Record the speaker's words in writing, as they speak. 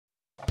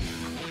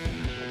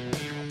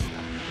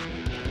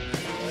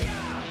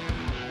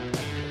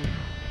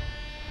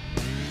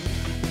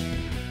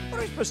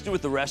supposed to do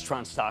with the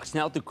restaurant stocks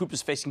now that the group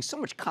is facing so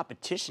much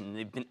competition and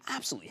they've been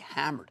absolutely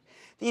hammered?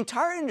 The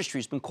entire industry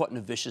has been caught in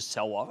a vicious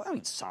sell-off. I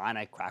mean,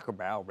 Sinai, Cracker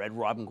Barrel, Red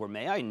Robin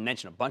Gourmet, I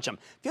mentioned a bunch of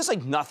them. Feels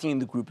like nothing in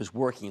the group is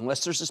working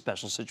unless there's a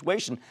special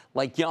situation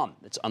like Yum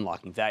that's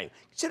unlocking value.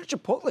 Consider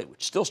Chipotle,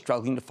 which is still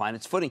struggling to find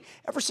its footing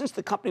ever since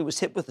the company was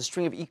hit with a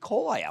string of E.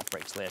 coli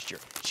outbreaks last year.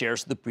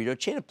 Shares of the burrito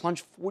chain have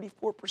plunged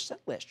 44%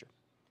 last year.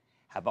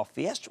 How about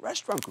Fiesta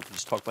Restaurant Group? We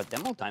just talked about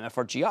them all the time,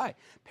 FRGI.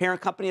 Parent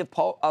company of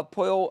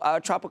Pollo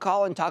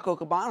Tropical and Taco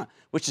Cabana,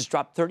 which has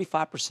dropped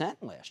 35%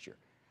 last year.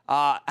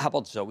 How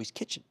about Zoe's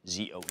Kitchen,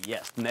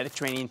 ZOES, the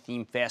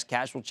Mediterranean-themed fast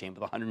casual chain with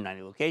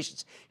 190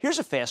 locations. Here's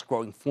a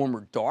fast-growing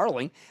former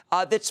darling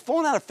that's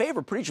fallen out of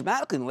favor pretty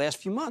dramatically in the last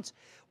few months.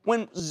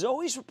 When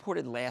Zoe's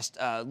reported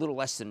a little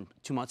less than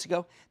 2 months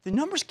ago, the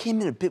numbers came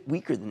in a bit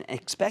weaker than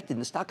expected, and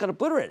the stock got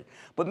obliterated.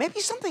 But maybe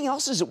something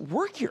else is at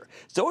work here.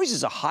 Zoe's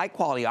is a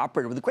high-quality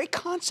operator with a great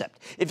concept.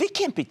 If it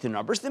can't beat the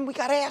numbers, then we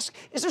got to ask,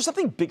 is there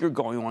something bigger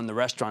going on in the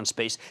restaurant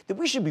space that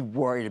we should be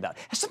worried about?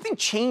 Has something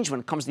changed when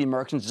it comes to the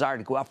American's desire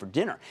to go out for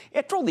dinner?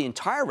 After all, the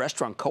entire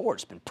restaurant cohort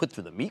has been put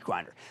through the meat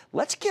grinder.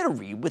 Let's get a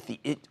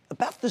read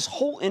about this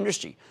whole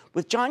industry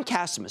with John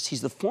Cassimus.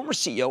 He's the former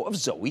CEO of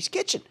Zoe's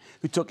Kitchen,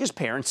 who took his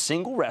parents'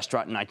 single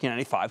restaurant in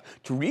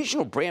 1995 to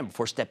regional brand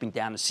before stepping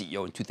down as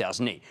CEO in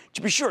 2008.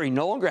 To be sure, he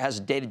no longer has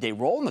a day-to-day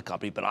role in the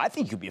company, but I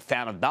think you'll be a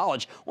fan of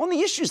knowledge on the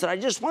issues that I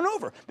just went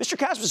over. Mr.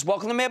 Cassimus,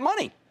 welcome to Mad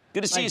Money.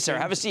 Good to see you, sir.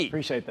 Have a seat.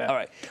 Appreciate that. All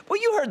right.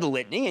 Well, you heard the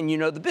litany, and you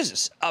know the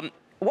business.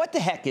 What the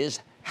heck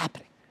is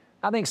happening?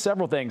 I think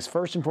several things.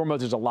 First and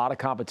foremost, there's a lot of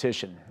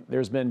competition.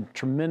 There's been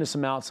tremendous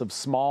amounts of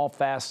small,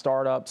 fast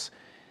startups,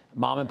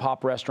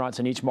 mom-and-pop restaurants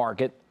in each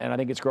market, and I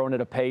think it's growing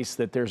at a pace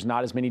that there's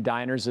not as many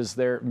diners as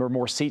there are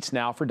more seats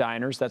now for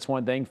diners. That's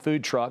one thing.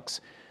 Food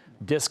trucks,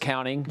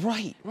 discounting.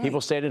 Right.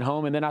 People stayed at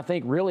home. And then I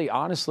think really,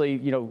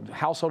 honestly,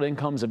 household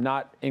incomes have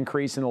not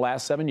increased in the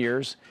last 7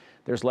 years.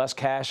 There's less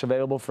cash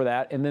available for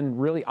that. And then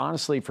really,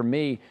 honestly, for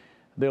me,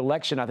 the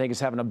election, I think, is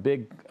having a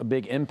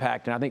big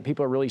impact, and I think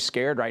people are really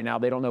scared right now.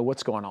 They don't know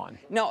what's going on.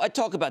 No, I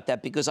talk about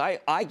that because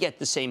I get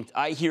the same.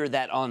 I hear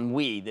that on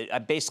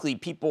that basically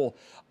people,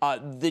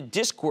 the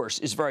discourse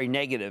is very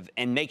negative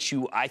and makes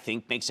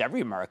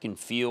every American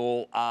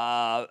feel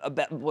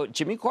about what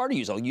Jimmy Carter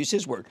used. I'll use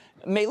his word,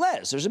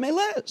 malaise. There's a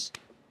malaise.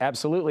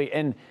 Absolutely,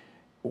 and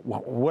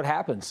what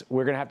happens?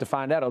 We're going to have to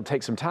find out. It'll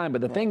take some time,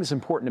 but the thing that's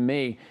important to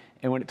me,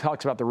 and when it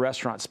talks about the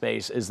restaurant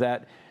space, is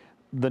that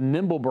the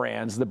nimble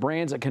brands, the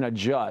brands that can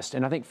adjust.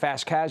 And I think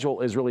fast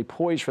casual is really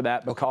poised for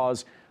that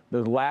because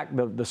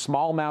the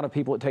small amount of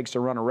people it takes to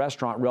run a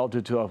restaurant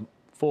relative to a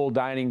full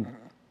dining,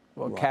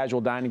 casual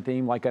dining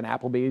theme like an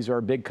Applebee's or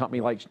a big company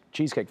like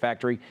Cheesecake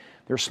Factory,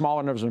 there's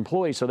smaller numbers of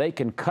employees, so they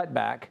can cut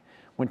back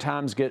when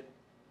times get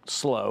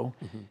slow,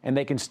 and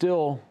they can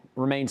still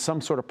remain some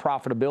sort of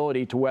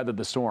profitability to weather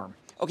the storm.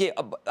 Okay,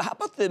 how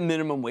about the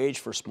minimum wage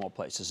for small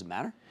places? Does it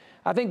matter?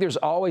 I think there's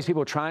always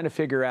people trying to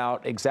figure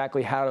out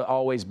exactly how to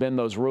always bend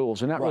those rules.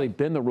 They're not really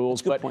bend the rules,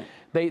 but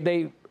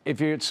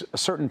if it's a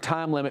certain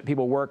time limit,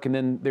 people work, and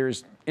then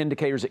there's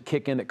indicators that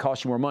kick in that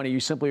cost you more money. You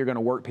simply are going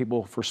to work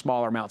people for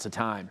smaller amounts of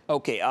time.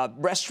 Okay,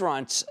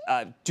 restaurants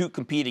do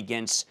compete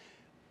against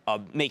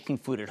making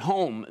food at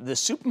home. The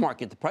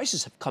supermarket, the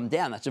prices have come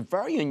down. That's a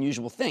very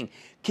unusual thing.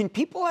 Can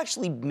people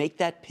actually make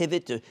that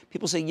pivot to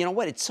people say, you know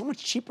what, it's so much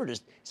cheaper to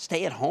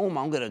stay at home.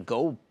 I'm going to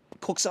go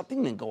cook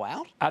something and go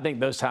out? I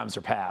think those times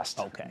are past.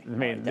 Okay. I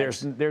mean,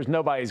 there's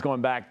nobody's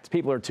going back.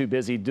 People are too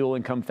busy, dual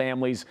income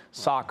families,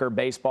 soccer,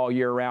 baseball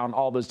year round,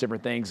 all those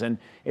different things. And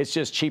it's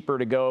just cheaper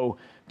to go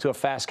to a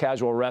fast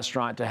casual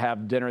restaurant to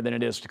have dinner than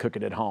it is to cook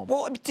it at home.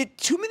 Well, did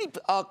too many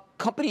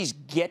companies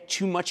get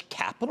too much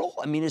capital?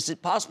 I mean, is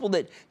it possible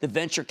that the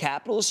venture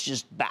capitalists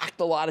just backed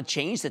a lot of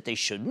chains that they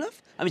shouldn't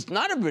have? I mean,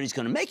 not everybody's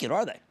going to make it,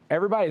 are they?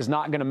 Everybody is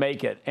not going to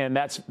make it. And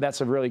that's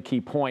a really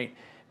key point.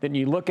 Then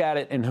you look at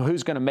it and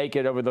who's going to make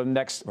it over the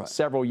next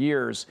several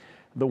years,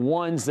 the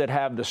ones that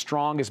have the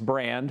strongest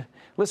brand.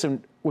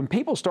 Listen, when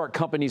people start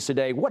companies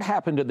today, what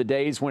happened to the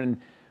days when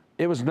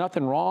it was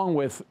nothing wrong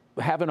with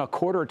having a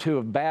quarter or two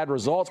of bad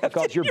results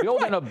because you're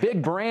building a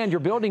big brand, you're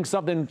building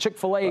something.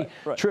 Chick-fil-A,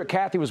 Truett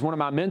Cathy was one of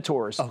my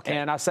mentors,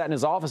 and I sat in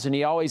his office, and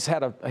he always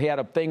had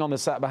a thing on the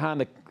side behind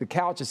the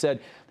couch that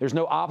said, "There's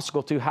no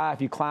obstacle too high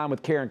if you climb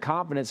with care and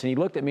confidence." And he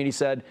looked at me and he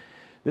said,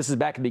 this is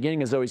back at the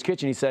beginning of Zoe's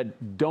Kitchen. He said,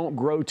 don't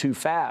grow too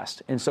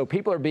fast. And so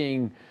people are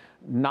being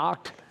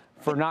knocked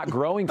for not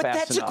growing fast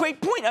enough. But that's a great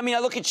point. I mean, I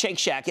look at Shake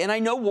Shack, and I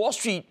know Wall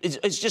Street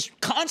is just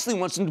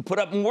constantly wants them to put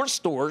up more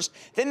stores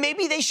than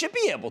maybe they should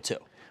be able to.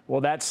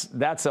 Well,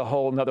 that's a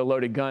whole nother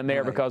loaded gun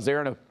there because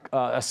they're in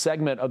a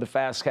segment of the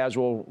fast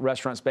casual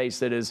restaurant space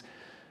that is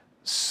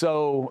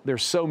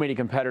there's so many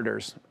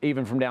competitors,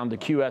 even from down to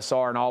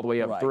QSR and all the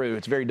way up through.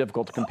 It's very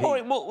difficult to compete. All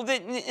right, well,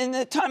 in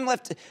the time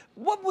left,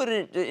 what would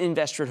an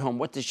investor at home,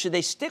 should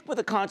they stick with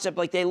a concept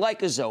like they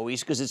like a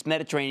Zoe's because it's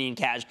Mediterranean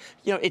cash?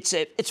 You know,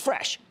 it's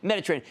fresh,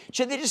 Mediterranean.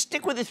 Should they just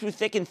stick with it through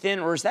thick and thin,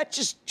 or is that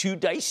just too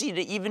dicey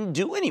to even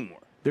do anymore?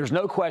 There's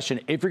no question,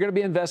 if you're going to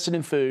be invested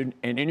in food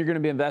and you're going to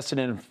be invested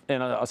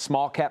in a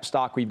small cap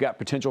stock where you've got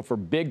potential for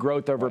big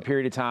growth over a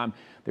period of time,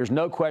 there's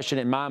no question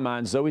in my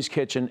mind Zoe's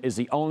Kitchen is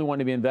the only one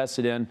to be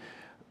invested in.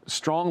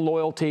 Strong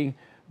loyalty,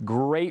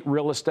 great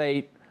real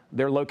estate.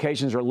 Their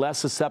locations are less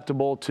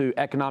susceptible to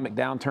economic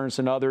downturns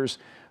than others.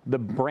 The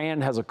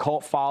brand has a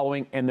cult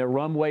following, and their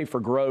runway for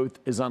growth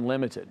is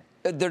unlimited.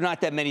 There are not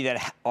that many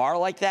that are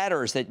like that,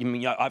 or is that, I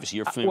mean, obviously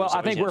you're familiar with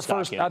I think we're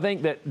first. I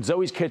think that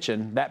Zoe's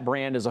Kitchen, that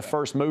brand, is a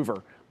first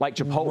mover, like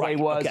Chipotle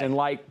was and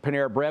like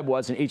Panera Bread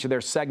was in each of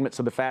their segments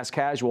of the fast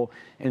casual.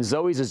 And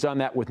Zoe's has done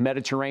that with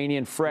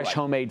Mediterranean, fresh,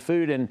 homemade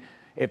food. And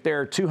if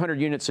there are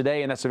 200 units a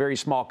day, and that's a very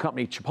small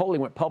company, Chipotle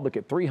went public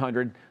at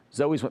 300,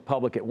 Zoe's went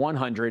public at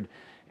 100.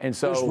 And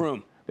so there's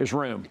room. There's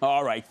room.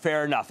 All right,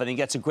 fair enough. I think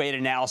that's a great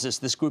analysis.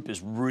 This group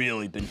has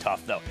really been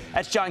tough, though.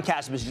 That's John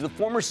Cassimus. He's the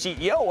former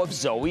CEO of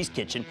Zoe's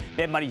Kitchen.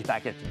 Mad Money,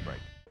 back after the break.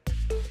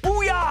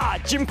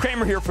 Booyah! Jim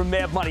Cramer here from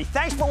Mad Money.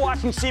 Thanks for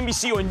watching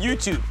CNBC on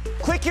YouTube.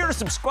 Click here to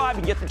subscribe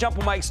and get the jump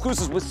on my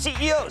exclusives with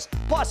CEOs,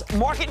 plus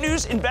market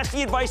news,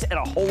 investing advice, and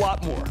a whole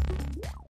lot more.